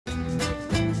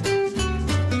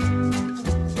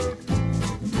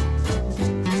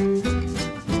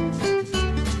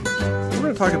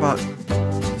talk about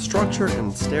the structure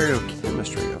and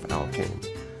stereochemistry of alkanes.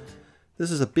 This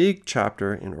is a big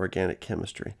chapter in organic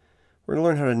chemistry. We're going to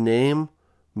learn how to name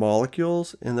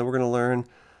molecules, and then we're going to learn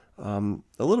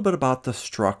a little bit about the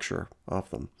structure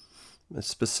of them,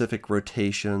 specific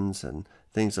rotations and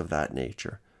things of that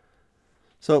nature.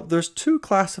 So there's two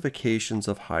classifications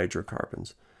of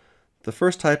hydrocarbons. The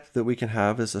first type that we can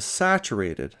have is a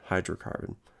saturated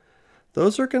hydrocarbon.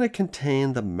 Those are going to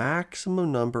contain the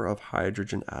maximum number of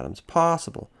hydrogen atoms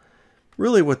possible.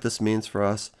 Really what this means for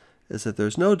us is that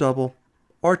there's no double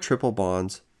or triple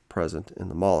bonds present in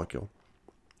the molecule.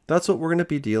 That's what we're going to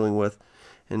be dealing with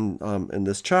in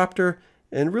this chapter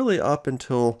and really up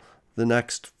until the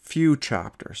next few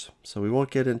chapters. So we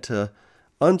won't get into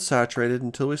unsaturated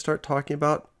until we start talking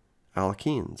about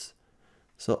alkenes.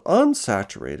 So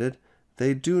unsaturated,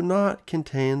 they do not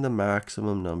contain the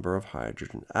maximum number of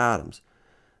hydrogen atoms.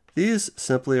 These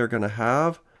simply are going to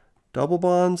have double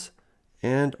bonds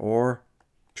and or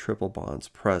triple bonds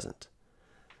present.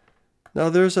 Now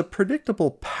there's a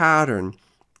predictable pattern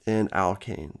in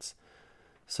alkanes.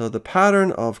 So the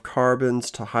pattern of carbons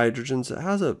to hydrogens, it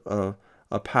has a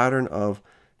pattern of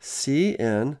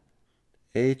CN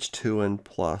H2N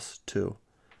plus 2.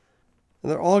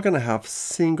 And they're all going to have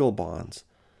single bonds.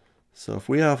 So if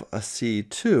we have a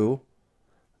C2,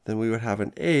 then we would have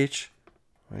an H,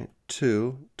 right?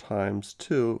 2 times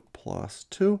 2 plus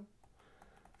 2,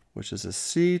 which is a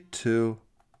C2H6.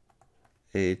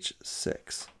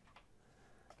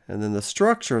 And then the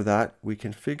structure of that we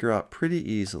can figure out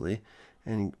pretty easily.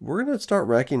 And we're going to start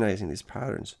recognizing these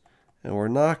patterns. And we're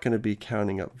not going to be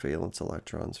counting up valence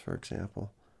electrons, for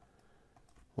example.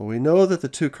 Well, we know that the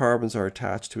two carbons are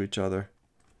attached to each other.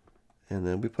 And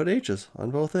then we put H's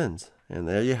on both ends. And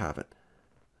there you have it.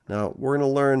 Now, we're going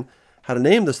to learn how to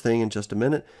name this thing in just a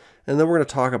minute. And then we're going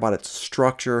to talk about its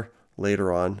structure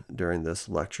later on during this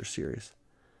lecture series.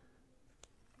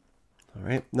 All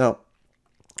right. Now,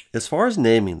 as far as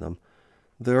naming them,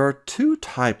 there are two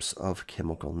types of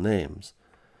chemical names.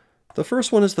 The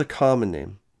first one is the common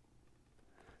name.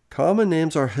 Common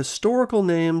names are historical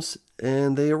names,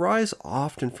 and they arise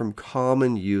often from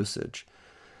common usage.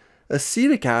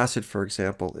 Acetic acid, for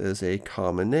example, is a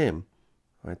common name.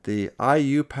 Right? The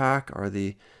IUPAC, or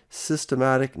the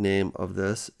systematic name of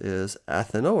this, is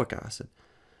ethanoic acid.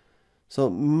 So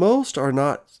most are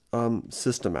not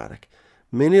systematic.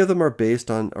 Many of them are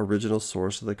based on original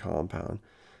source of the compound.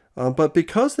 But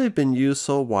because they've been used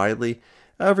so widely,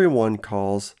 everyone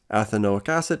calls ethanoic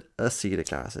acid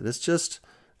acetic acid. It's just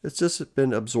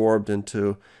been absorbed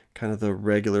into kind of the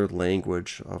regular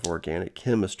language of organic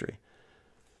chemistry.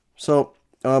 So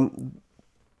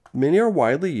many are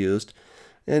widely used,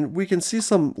 and we can see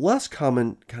some less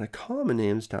common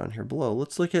names down here below.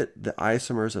 Let's look at the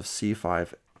isomers of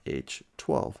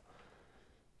C5H12.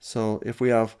 So if we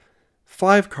have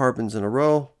 5 carbons in a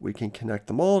row, we can connect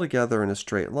them all together in a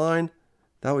straight line.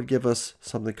 That would give us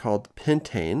something called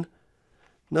pentane.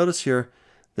 Notice here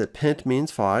that pent means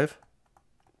 5,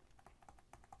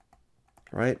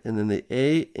 right? And then the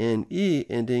A-N-E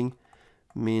ending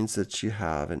means that you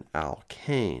have an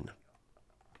alkane.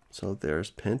 So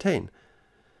there's pentane.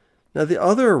 Now the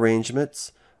other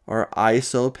arrangements are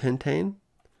isopentane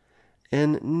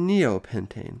and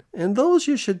neopentane. And those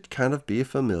you should kind of be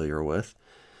familiar with.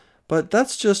 But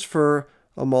that's just for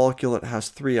a molecule that has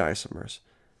 3 isomers.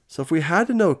 So if we had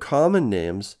to know common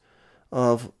names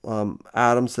of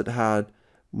atoms that had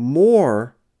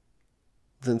more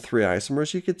than 3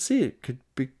 isomers, you could see it could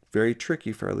be very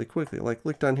tricky fairly quickly. Like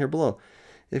look down here below.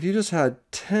 If you just had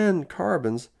 10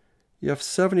 carbons, you have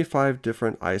 75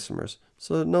 different isomers.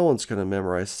 So no one's going to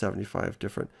memorize 75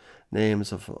 different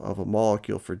names of a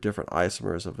molecule for different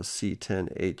isomers of a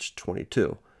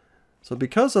C10H22. So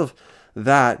because of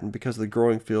that, and because of the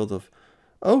growing field of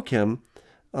OChem,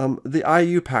 the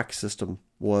IUPAC system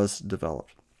was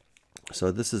developed.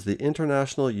 So this is the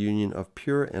International Union of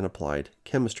Pure and Applied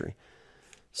Chemistry.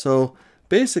 So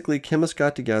basically, chemists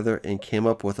got together and came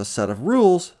up with a set of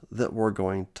rules that we're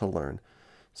going to learn.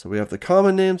 So we have the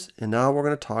common names, and now we're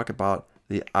going to talk about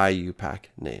the IUPAC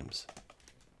names.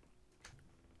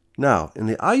 Now, in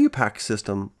the IUPAC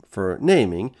system for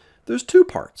naming, there's 2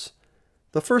 parts.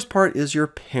 The first part is your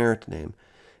parent name.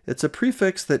 It's a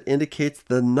prefix that indicates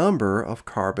the number of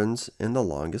carbons in the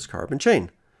longest carbon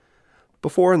chain.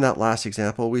 Before, in that last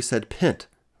example, we said pent,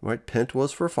 right? Pent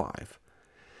was for 5.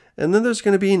 And then there's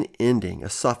going to be an ending, a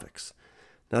suffix.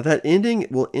 Now that ending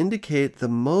will indicate the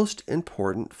most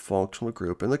important functional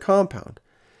group in the compound.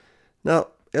 Now,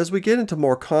 as we get into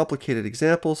more complicated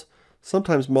examples,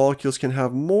 sometimes molecules can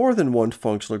have more than one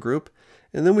functional group,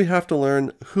 and then we have to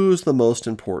learn who's the most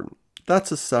important.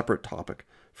 That's a separate topic.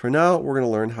 For now, we're going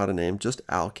to learn how to name just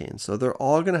alkanes. So they're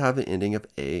all going to have the ending of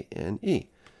A and E.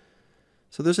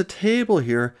 So there's a table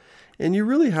here, and you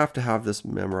really have to have this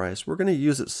memorized. We're going to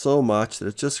use it so much that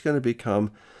it's just going to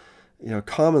become,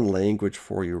 common language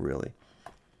for you, really.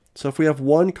 So if we have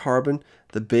one carbon,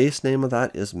 the base name of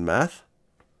that is meth,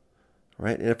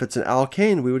 right? And if it's an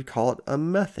alkane, we would call it a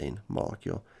methane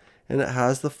molecule. And it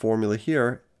has the formula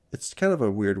here. It's kind of a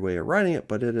weird way of writing it,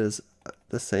 but it is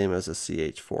the same as a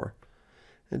CH4.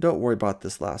 And don't worry about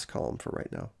this last column for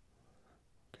right now.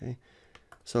 Okay.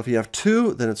 So if you have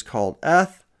 2, then it's called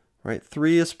eth, right?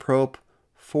 3 is prop,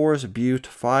 4 is but,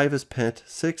 5 is pent,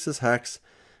 6 is hex,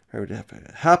 right? We have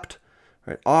hept,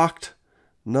 right? Oct,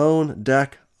 non,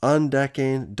 dec,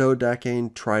 undecane,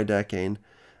 dodecane, tridecane,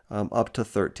 up to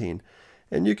 13.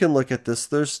 And you can look at this.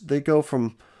 They go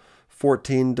from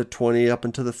 14 to 20 up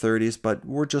into the 30s, but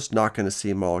we're just not going to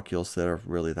see molecules that are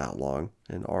really that long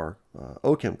in our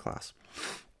OChem class.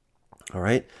 All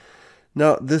right.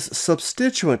 Now, this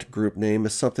substituent group name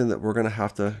is something that we're going to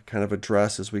have to kind of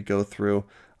address as we go through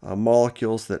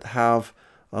molecules that have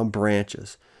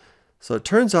branches. So it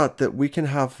turns out that we can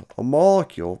have a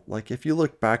molecule, like if you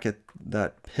look back at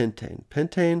that pentane.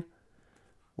 Pentane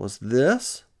was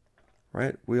this,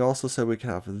 right? We also said we could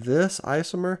have this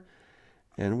isomer,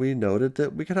 and we noted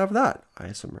that we could have that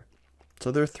isomer.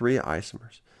 So there are 3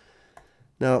 isomers.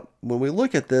 Now, when we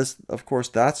look at this, of course,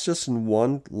 that's just in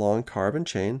one long carbon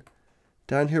chain.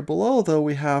 Down here below, though,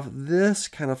 we have this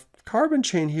kind of carbon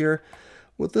chain here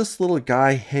with this little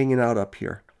guy hanging out up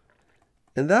here.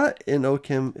 And that in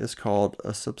OChem is called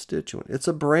a substituent. It's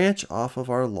a branch off of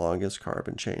our longest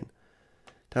carbon chain.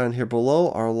 Down here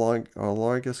below, our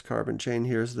longest carbon chain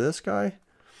here is this guy.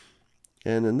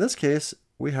 And in this case,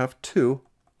 we have 2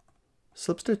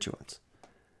 substituents.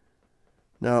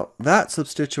 Now, that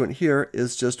substituent here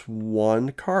is just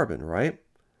 1 carbon, right?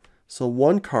 So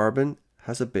 1 carbon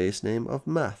has a base name of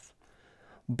meth.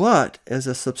 But as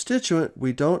a substituent,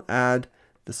 we don't add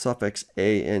the suffix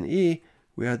ane,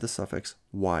 we add the suffix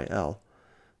yl.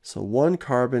 So 1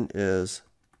 carbon is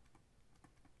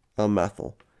a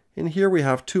methyl. And here we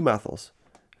have 2 methyls,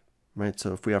 right?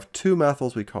 So if we have 2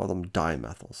 methyls, we call them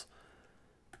dimethyls.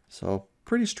 So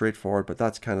pretty straightforward, but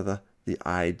that's kind of the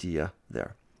idea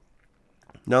there.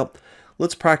 Now,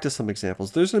 let's practice some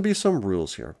examples. There's going to be some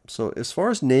rules here. So as far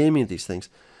as naming these things,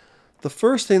 the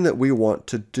first thing that we want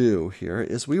to do here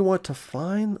is we want to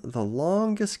find the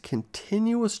longest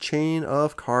continuous chain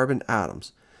of carbon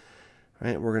atoms.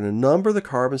 Right? We're going to number the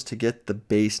carbons to get the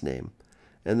base name.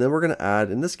 And then we're going to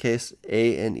add, in this case,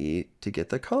 A and E to get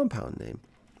the compound name.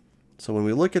 So when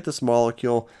we look at this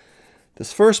molecule,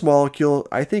 this first molecule,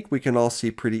 I think we can all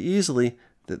see pretty easily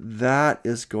that that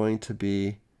is going to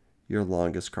be your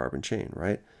longest carbon chain,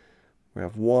 right? We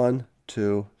have 1,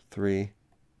 2, 3,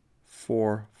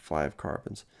 4, 5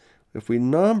 carbons. If we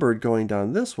numbered going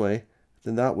down this way,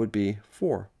 then that would be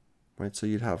 4, right? So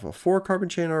you'd have a 4 carbon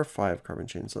chain or a 5 carbon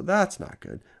chain. So that's not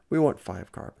good. We want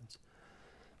 5 carbons.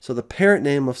 So the parent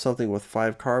name of something with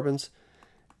 5 carbons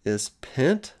is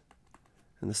pent,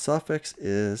 and the suffix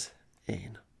is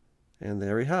ane. And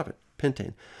there we have it,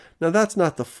 pentane. Now that's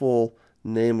not the full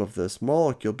name of this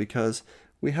molecule because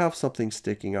we have something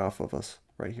sticking off of us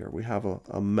right here. We have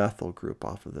a methyl group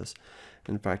off of this.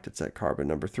 In fact, it's at carbon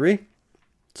number 3.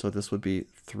 So this would be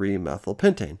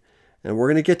 3-methylpentane. And we're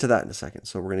going to get to that in a second.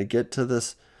 So we're going to get to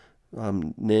this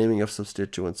naming of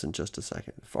substituents in just a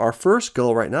second. Our first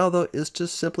goal right now, though, is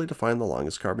just simply to find the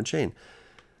longest carbon chain.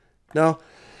 Now,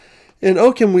 in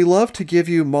OChem, we love to give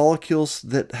you molecules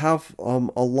that have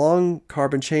a long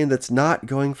carbon chain that's not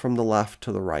going from the left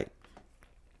to the right.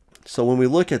 So when we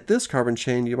look at this carbon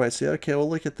chain, you might say, okay, well,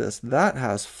 look at this. That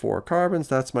has 4 carbons.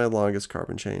 That's my longest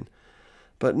carbon chain.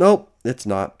 But nope, it's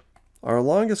not. Our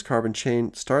longest carbon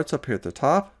chain starts up here at the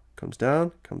top, comes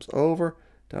down, comes over,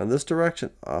 down this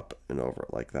direction, up and over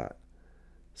like that.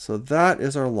 So that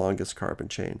is our longest carbon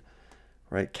chain,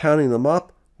 right? Counting them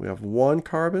up, we have 1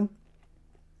 carbon,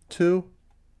 2,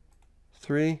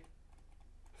 3,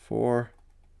 4,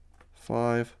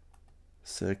 5,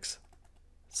 6,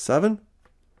 7.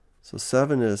 So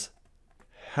 7 is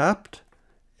hept,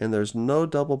 and there's no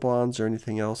double bonds or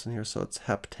anything else in here, so it's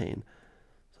heptane.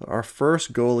 So our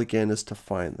first goal again is to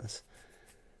find this.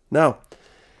 Now,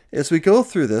 as we go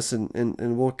through this,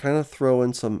 and we'll kind of throw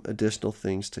in some additional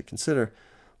things to consider,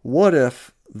 what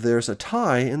if there's a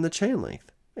tie in the chain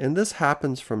length? And this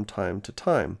happens from time to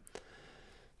time.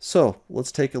 So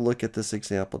let's take a look at this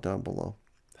example down below.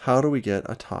 How do we get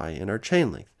a tie in our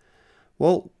chain length?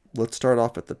 Well, let's start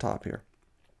off at the top here.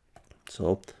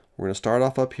 So we're going to start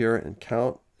off up here and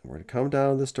count. We're going to come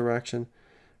down this direction.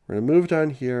 We're going to move down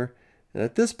here. And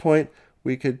at this point,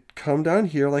 we could come down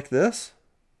here like this,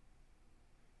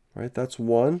 right? That's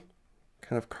one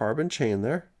kind of carbon chain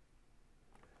there.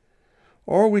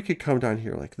 Or we could come down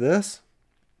here like this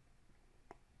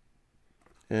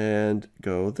and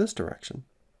go this direction.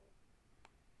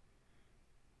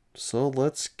 So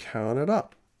let's count it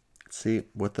up. See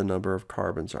what the number of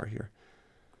carbons are here.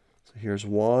 So here's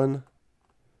 1,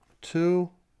 2,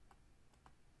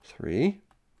 3,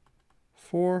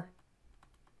 4,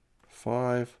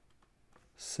 5,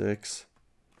 6,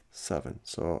 7.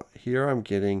 So here I'm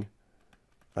getting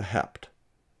a hept.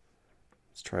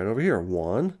 Let's try it over here.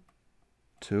 1,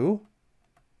 2,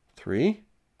 3,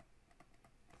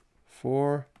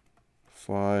 4,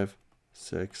 5,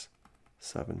 6,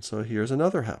 7. So here's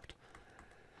another hept.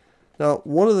 Now,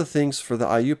 one of the things for the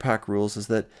IUPAC rules is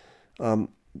that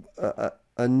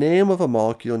a name of a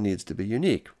molecule needs to be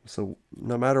unique. So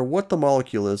no matter what the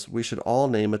molecule is, we should all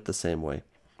name it the same way.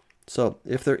 So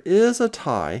if there is a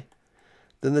tie,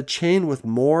 then the chain with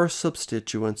more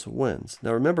substituents wins.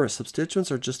 Now remember,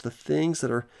 substituents are just the things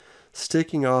that are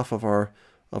sticking off of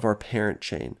our parent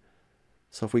chain.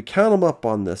 So if we count them up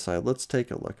on this side, let's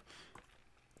take a look.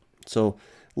 So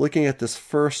looking at this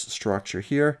first structure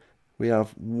here, we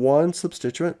have one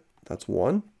substituent, that's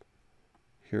 1.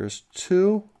 Here's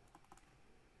 2.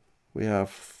 We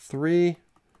have 3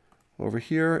 over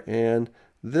here, and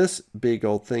this big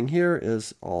old thing here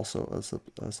is also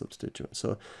a substituent.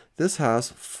 So this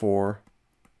has 4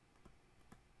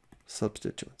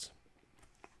 substituents.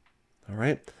 All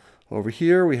right, over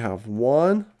here we have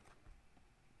 1,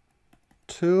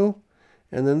 2,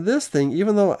 and then this thing,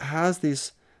 even though it has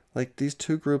these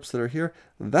two groups that are here,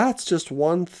 that's just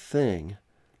one thing.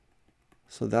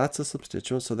 So that's a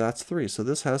substituent, so that's 3. So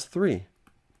this has 3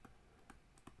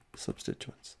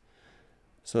 substituents.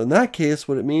 So in that case,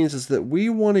 what it means is that we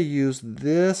want to use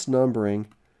this numbering,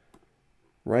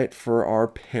 right, for our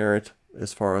parent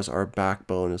as far as our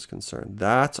backbone is concerned.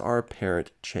 That's our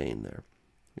parent chain there.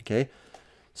 Okay?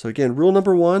 So again, rule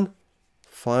number 1,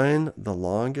 find the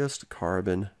longest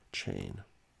carbon chain.